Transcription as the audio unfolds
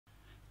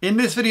In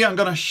this video, I'm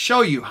going to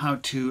show you how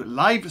to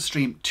live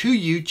stream to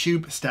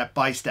YouTube step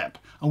by step.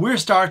 And we're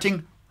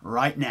starting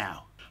right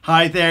now.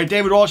 Hi there,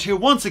 David Walsh here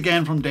once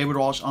again from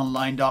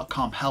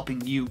davidwalshonline.com,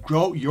 helping you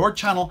grow your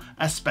channel,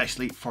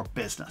 especially for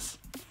business.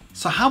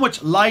 So how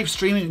much live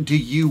streaming do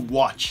you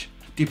watch?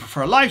 Do you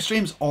prefer live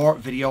streams or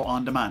video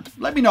on demand?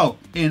 Let me know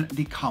in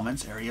the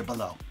comments area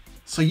below.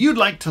 So you'd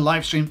like to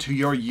live stream to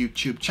your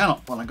YouTube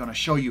channel. Well, I'm going to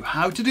show you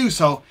how to do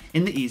so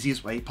in the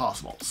easiest way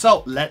possible.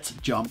 So let's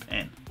jump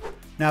in.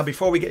 Now,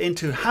 before we get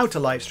into how to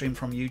live stream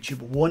from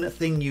YouTube, one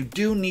thing you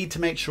do need to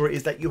make sure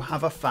is that you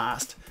have a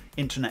fast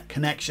internet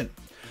connection.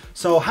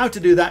 So how to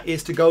do that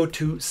is to go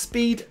to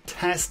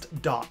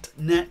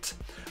speedtest.net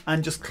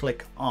and just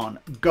click on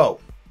go.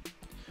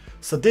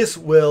 So this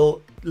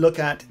will look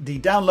at the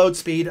download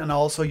speed and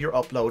also your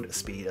upload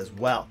speed as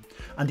well.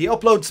 And the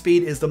upload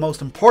speed is the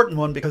most important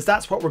one because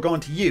that's what we're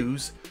going to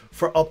use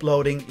for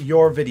uploading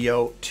your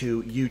video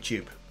to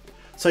YouTube.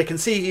 So you can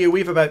see here we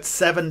have about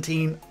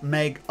 17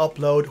 meg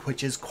upload,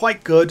 which is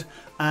quite good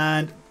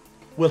and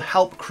will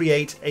help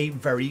create a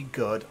very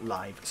good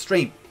live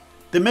stream.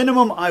 The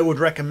minimum I would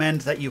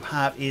recommend that you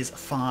have is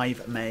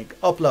 5 meg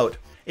upload.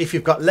 If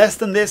you've got less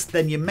than this,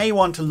 then you may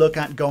want to look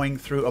at going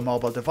through a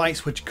mobile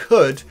device, which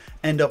could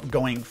end up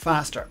going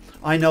faster.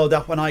 I know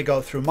that when I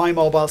go through my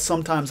mobile,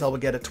 sometimes I will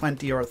get a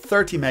 20 or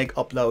 30 meg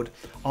upload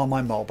on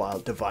my mobile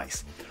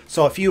device.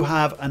 So if you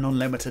have an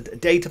unlimited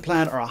data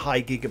plan or a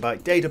high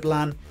gigabyte data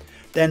plan,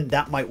 then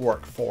that might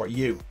work for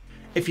you.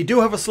 If you do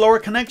have a slower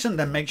connection,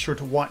 then make sure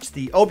to watch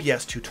the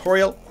OBS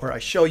tutorial where I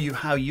show you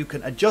how you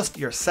can adjust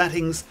your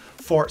settings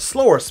for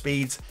slower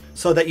speeds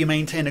so that you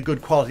maintain a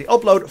good quality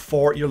upload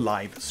for your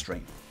live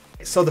stream.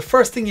 So the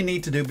first thing you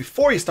need to do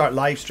before you start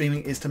live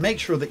streaming is to make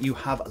sure that you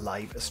have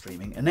live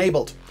streaming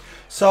enabled.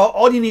 So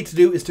all you need to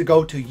do is to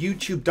go to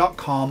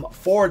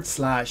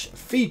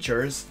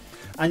youtube.com/features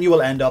and you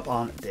will end up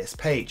on this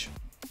page.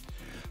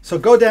 So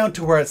go down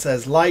to where it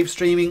says live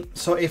streaming.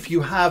 So if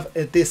you have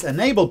this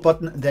enabled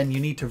button, then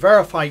you need to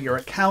verify your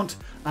account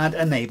and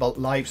enable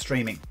live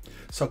streaming.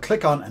 So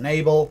click on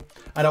enable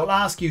and it will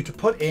ask you to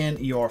put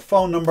in your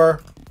phone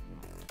number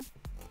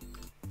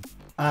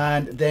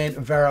and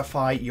then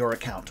verify your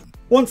account.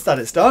 Once that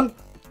is done,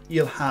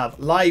 you'll have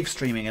live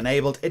streaming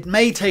enabled. It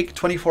may take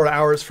 24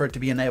 hours for it to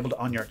be enabled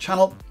on your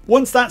channel.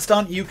 Once that's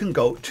done, you can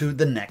go to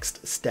the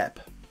next step.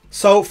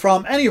 So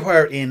from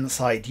anywhere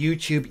inside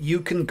YouTube,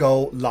 you can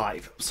go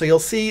live. So you'll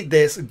see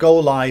this go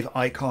live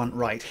icon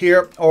right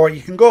here, or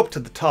you can go up to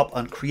the top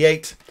on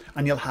create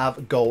and you'll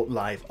have go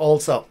live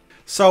also.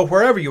 So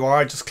wherever you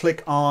are, just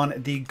click on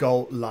the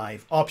go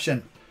live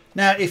option.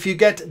 Now, if you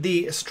get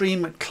the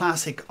stream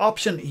classic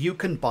option, you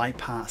can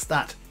bypass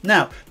that.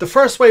 Now, the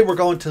first way we're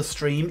going to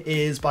stream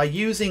is by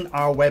using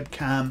our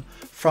webcam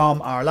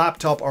from our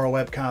laptop or a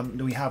webcam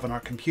that we have on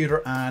our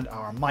computer and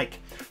our mic.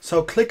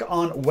 So click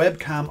on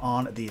webcam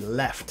on the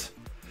left.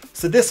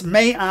 So this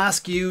may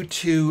ask you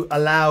to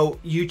allow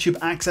YouTube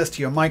access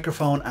to your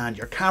microphone and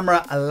your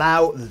camera.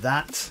 Allow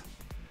that.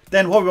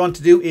 Then what we want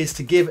to do is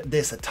to give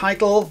this a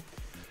title.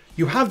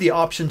 You have the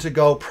option to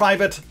go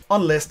private,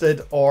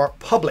 unlisted, or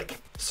public.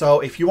 So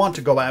if you want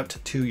to go out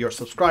to your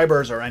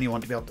subscribers or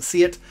anyone to be able to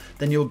see it,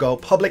 then you'll go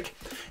public.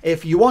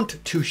 If you want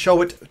to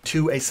show it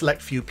to a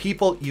select few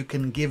people, you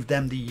can give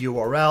them the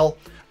URL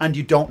and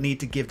you don't need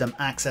to give them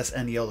access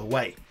any other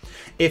way.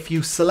 If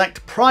you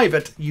select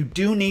private, you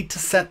do need to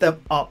set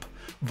them up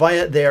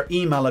via their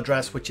email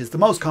address, which is the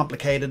most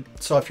complicated.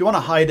 So if you want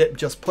to hide it,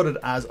 just put it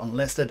as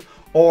unlisted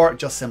or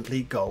just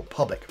simply go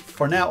public.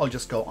 For now, I'll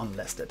just go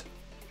unlisted.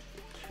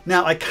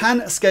 Now I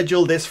can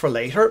schedule this for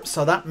later,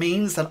 so that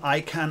means that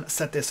I can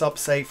set this up,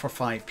 say for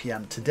 5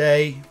 p.m.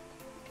 today,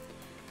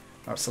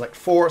 or select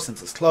 4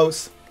 since it's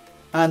close,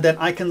 and then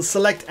I can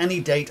select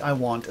any date I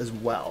want as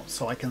well.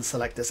 So I can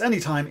select this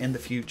anytime in the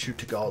future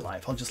to go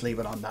live. I'll just leave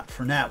it on that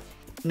for now.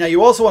 Now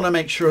you also want to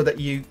make sure that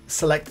you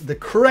select the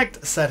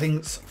correct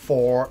settings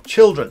for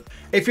children.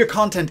 If your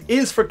content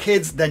is for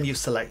kids, then you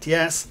select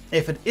yes.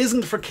 If it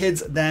isn't for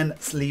kids, then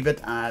leave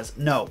it as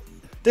no.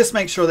 This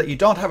makes sure that you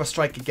don't have a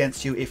strike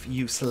against you if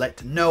you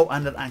select no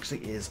and it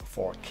actually is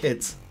for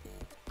kids.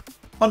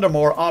 Under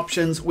more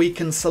options, we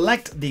can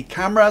select the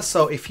camera.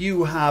 So if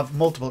you have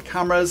multiple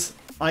cameras,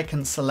 I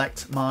can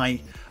select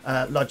my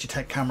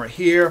Logitech camera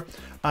here.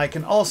 I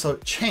can also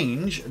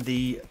change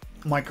the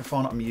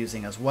microphone I'm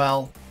using as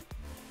well.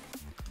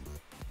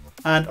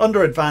 And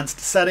under advanced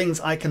settings,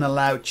 I can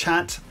allow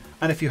chat.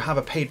 And if you have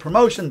a paid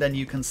promotion, then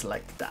you can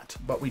select that,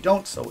 but we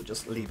don't, so we'll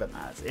just leave it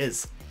as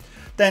is.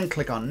 Then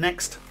click on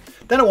next.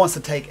 Then it wants to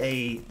take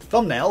a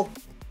thumbnail.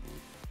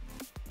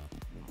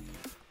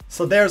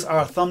 So there's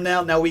our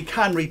thumbnail. Now we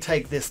can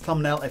retake this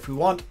thumbnail if we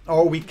want,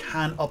 or we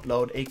can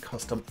upload a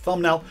custom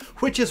thumbnail,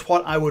 which is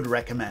what I would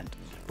recommend.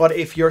 But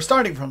if you're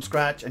starting from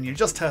scratch and you're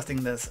just testing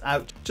this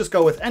out, just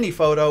go with any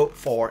photo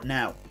for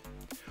now.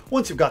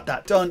 Once you've got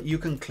that done, you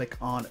can click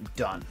on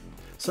done.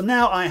 So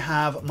now I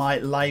have my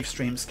live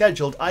stream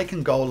scheduled. I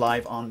can go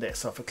live on this.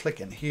 So if I click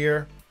in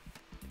here,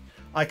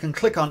 I can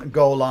click on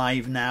go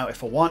live now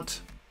if I want.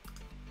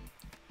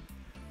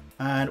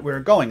 And we're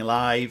going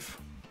live.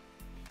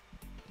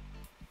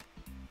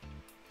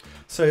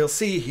 So you'll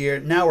see here,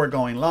 now we're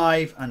going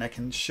live, and I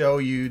can show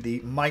you the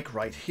mic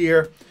right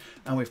here.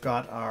 And we've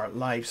got our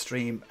live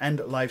stream, end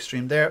live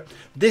stream there.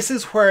 This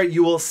is where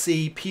you will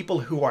see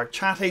people who are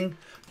chatting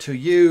to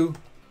you.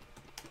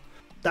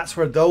 That's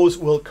where those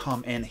will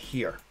come in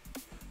here.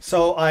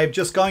 So I've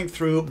just gone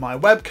through my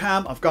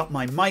webcam. I've got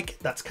my mic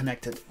that's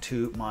connected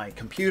to my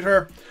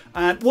computer.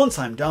 And once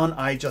I'm done,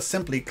 I just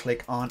simply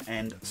click on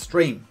end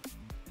stream.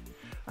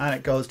 And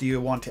it goes, do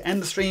you want to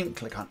end the stream?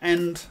 Click on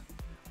end.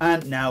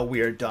 And now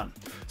we're done.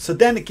 So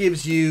then it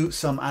gives you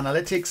some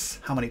analytics,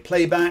 how many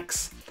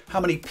playbacks, how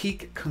many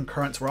peak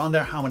concurrents were on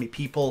there, how many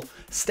people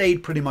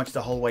stayed pretty much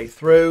the whole way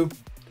through,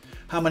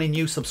 how many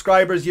new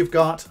subscribers you've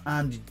got,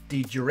 and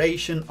the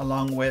duration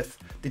along with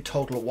the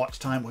total watch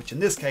time, which in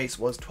this case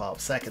was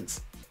 12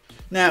 seconds.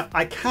 Now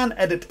I can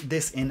edit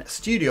this in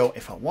Studio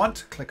if I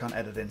want. Click on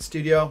Edit in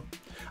Studio.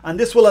 And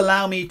this will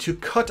allow me to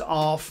cut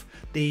off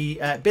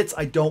the bits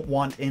I don't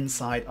want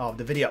inside of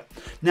the video.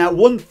 Now,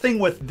 one thing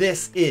with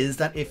this is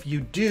that if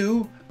you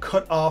do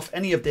cut off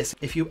any of this,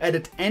 if you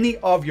edit any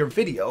of your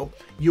video,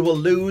 you will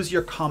lose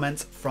your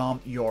comments from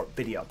your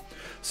video.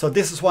 So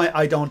this is why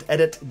I don't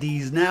edit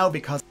these now,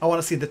 because I want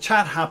to see the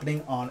chat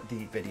happening on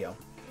the video.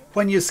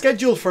 When you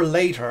schedule for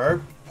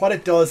later, what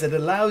it does, it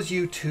allows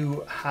you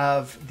to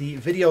have the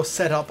video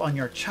set up on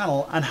your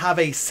channel and have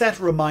a set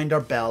reminder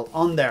bell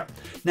on there.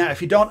 Now,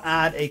 if you don't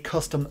add a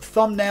custom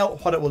thumbnail,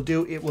 what it will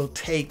do, it will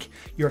take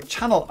your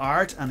channel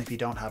art, and if you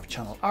don't have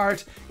channel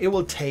art, it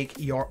will take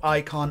your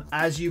icon,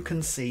 as you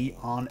can see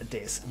on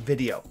this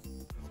video.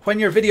 When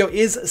your video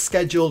is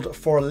scheduled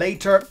for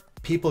later,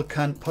 people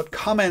can put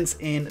comments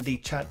in the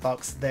chat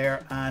box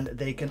there, and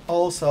they can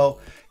also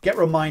get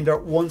reminder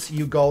once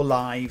you go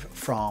live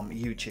from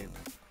YouTube.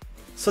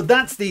 So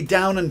that's the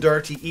down and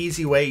dirty,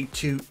 easy way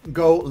to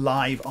go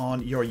live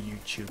on your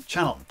YouTube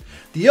channel.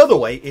 The other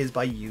way is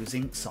by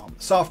using some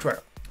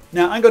software.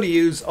 Now I'm going to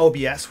use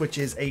OBS, which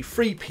is a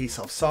free piece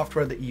of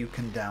software that you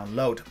can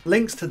download.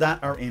 Links to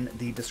that are in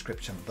the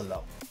description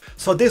below.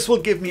 So this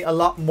will give me a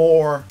lot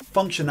more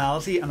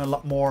functionality and a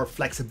lot more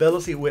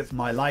flexibility with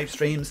my live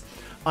streams.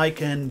 I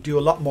can do a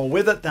lot more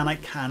with it than I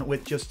can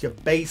with just your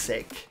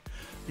basic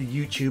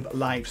YouTube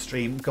live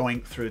stream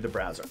going through the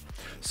browser.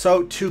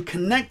 So to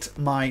connect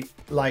my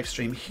live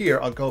stream here,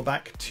 I'll go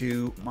back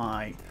to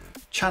my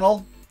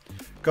channel,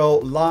 go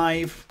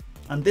live,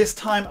 and this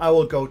time I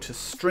will go to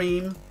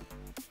stream.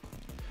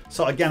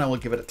 So again, I will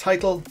give it a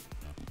title.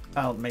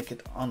 I'll make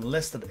it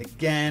unlisted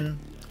again.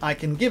 I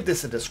can give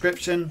this a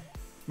description,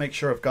 make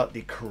sure I've got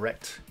the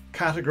correct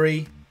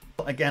category.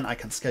 Again, I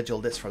can schedule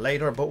this for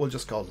later, but we'll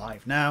just go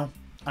live now.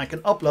 I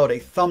can upload a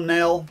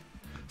thumbnail.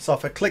 So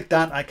if I click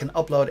that, I can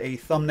upload a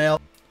thumbnail.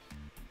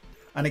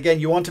 And again,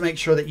 you want to make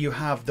sure that you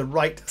have the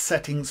right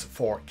settings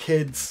for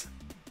kids.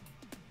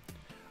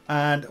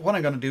 And what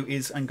I'm going to do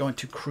is I'm going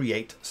to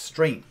create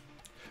stream.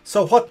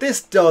 So what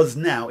this does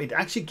now, it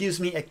actually gives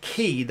me a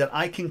key that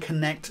I can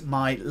connect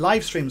my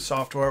live stream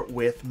software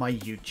with my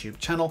YouTube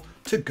channel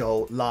to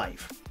go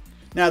live.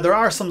 Now there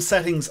are some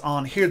settings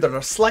on here that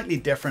are slightly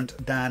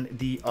different than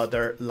the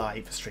other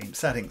live stream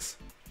settings.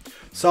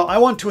 So I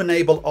want to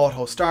enable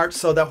auto start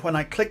so that when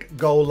I click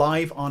go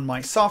live on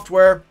my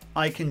software,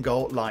 I can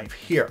go live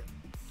here.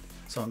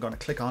 So I'm going to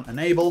click on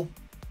enable,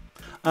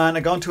 and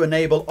I'm going to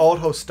enable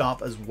auto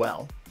stop as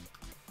well.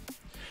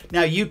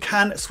 Now you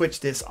can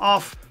switch this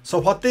off. So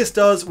what this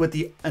does with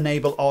the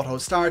enable auto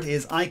start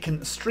is I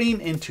can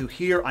stream into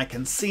here, I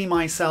can see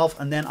myself,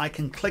 and then I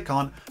can click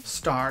on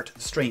start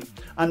stream.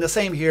 And the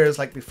same here as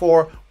like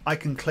before, I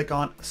can click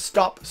on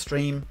stop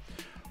stream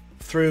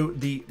through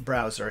the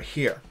browser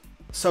here.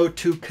 So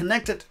to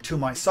connect it to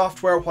my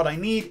software, what I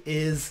need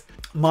is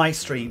my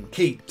stream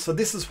key. So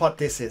this is what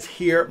this is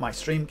here, my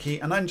stream key,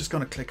 and I'm just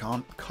going to click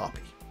on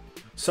copy.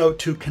 So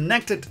to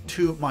connect it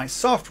to my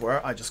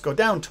software, I just go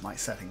down to my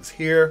settings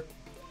here,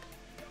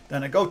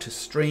 then I go to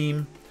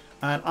stream,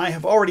 and I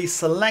have already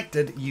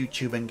selected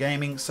YouTube and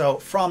gaming. So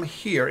from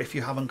here, if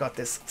you haven't got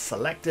this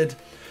selected,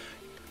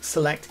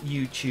 select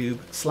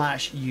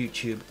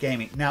YouTube/YouTube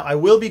gaming. Now I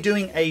will be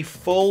doing a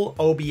full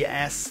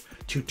OBS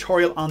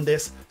tutorial on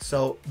this,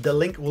 so the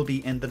link will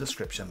be in the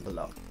description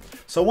below.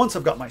 So once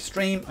I've got my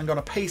stream, I'm going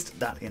to paste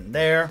that in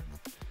there,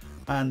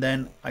 and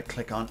then I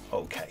click on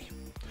OK.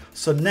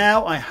 So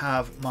now I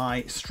have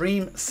my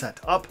stream set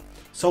up.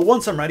 So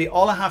once I'm ready,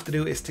 all I have to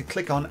do is to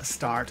click on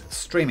start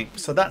streaming.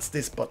 So that's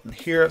this button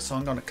here. So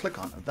I'm going to click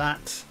on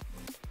that.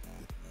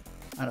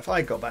 And if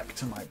I go back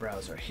to my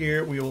browser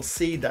here, we will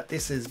see that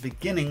this is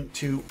beginning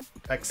to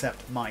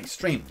accept my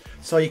stream.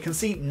 So you can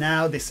see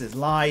now this is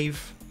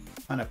live,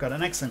 and I've got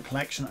an excellent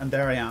connection, and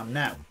there I am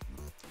now.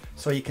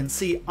 So you can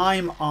see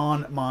I'm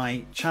on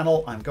my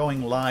channel. I'm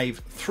going live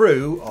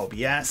through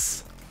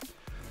OBS,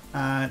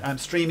 and I'm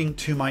streaming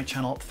to my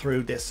channel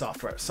through this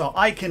software. So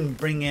I can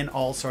bring in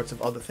all sorts of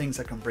other things.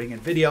 I can bring in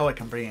video, I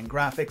can bring in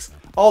graphics,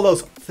 all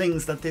those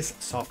things that this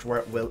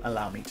software will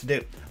allow me to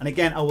do. And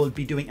again, I will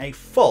be doing a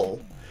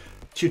full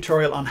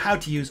tutorial on how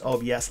to use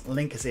OBS.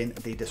 Link is in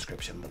the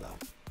description below.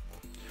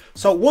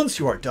 So once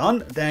you are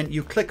done, then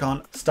you click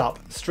on stop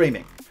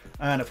streaming.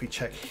 And if we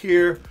check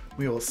here,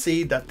 we will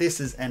see that this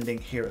is ending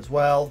here as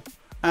well.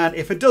 And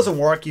if it doesn't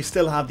work, you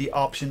still have the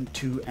option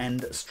to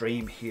end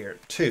stream here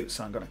too.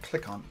 So I'm going to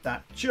click on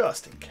that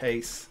just in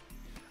case.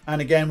 And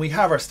again, we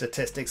have our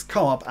statistics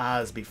come up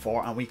as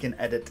before, and we can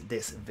edit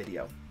this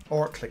video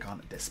or click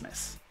on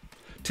dismiss.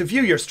 To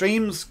view your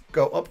streams,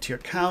 go up to your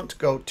account,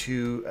 go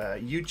to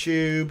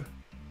YouTube,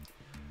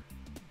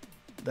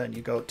 then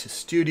you go to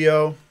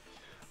studio,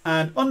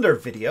 and under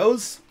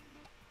videos,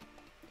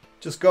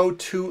 just go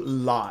to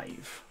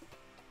live.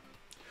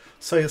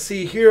 So you'll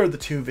see here are the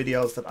two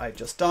videos that I've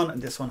just done,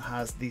 and this one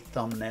has the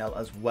thumbnail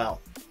as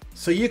well.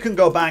 So you can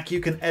go back, you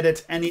can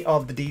edit any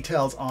of the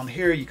details on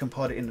here, you can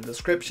put it in the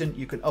description,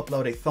 you can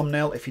upload a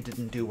thumbnail if you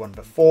didn't do one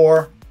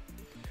before,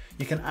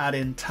 you can add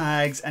in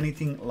tags,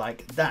 anything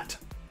like that.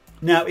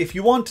 Now, if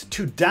you want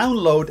to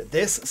download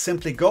this,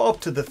 simply go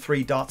up to the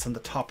three dots on the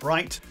top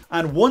right,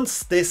 and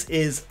once this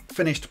is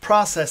finished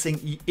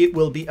processing, it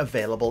will be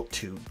available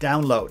to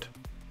download.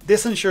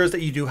 This ensures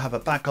that you do have a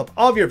backup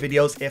of your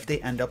videos if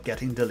they end up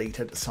getting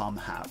deleted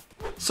somehow.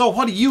 So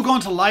what are you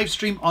going to live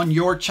stream on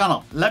your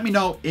channel? Let me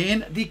know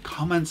in the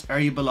comments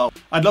area below.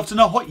 I'd love to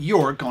know what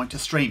you're going to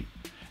stream.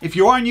 If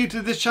you are new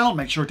to this channel,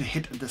 make sure to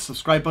hit the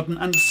subscribe button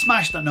and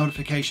smash that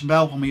notification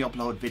bell when we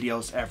upload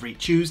videos every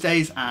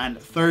Tuesdays and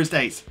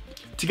Thursdays.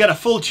 To get a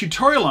full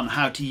tutorial on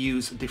how to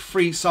use the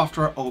free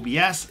software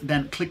OBS,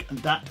 then click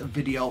that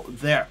video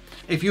there.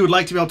 If you would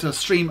like to be able to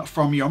stream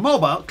from your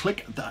mobile,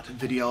 click that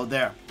video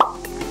there.